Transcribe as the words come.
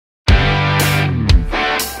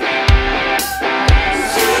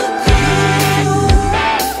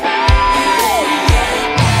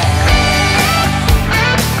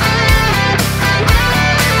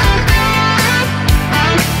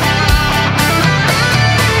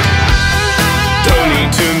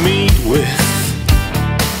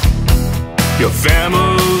your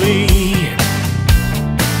family.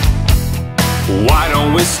 Why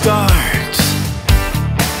don't we start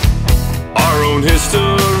our own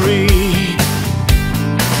history?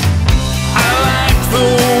 I like the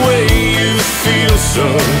way you feel, so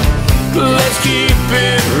let's keep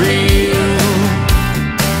it real.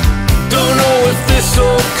 Don't know if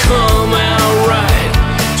this'll come out right,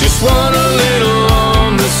 just want a little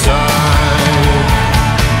on the side.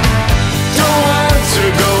 Don't want to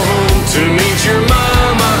go home to meet your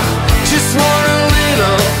mama, just want a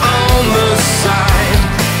little on the side.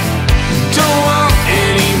 Don't want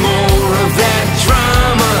any more of that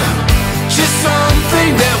drama, just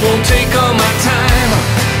something that won't take all my time.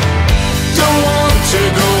 Don't want to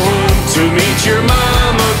go home to meet your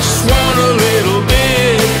mama, just want a little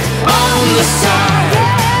bit on the side.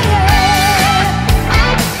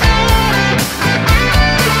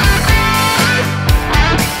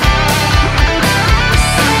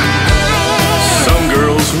 Some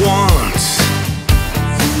girls want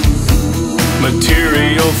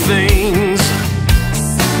material things,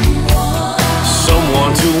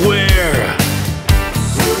 someone to wear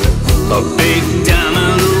a big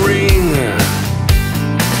diamond ring,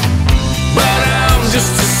 but I'm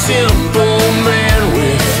just a simple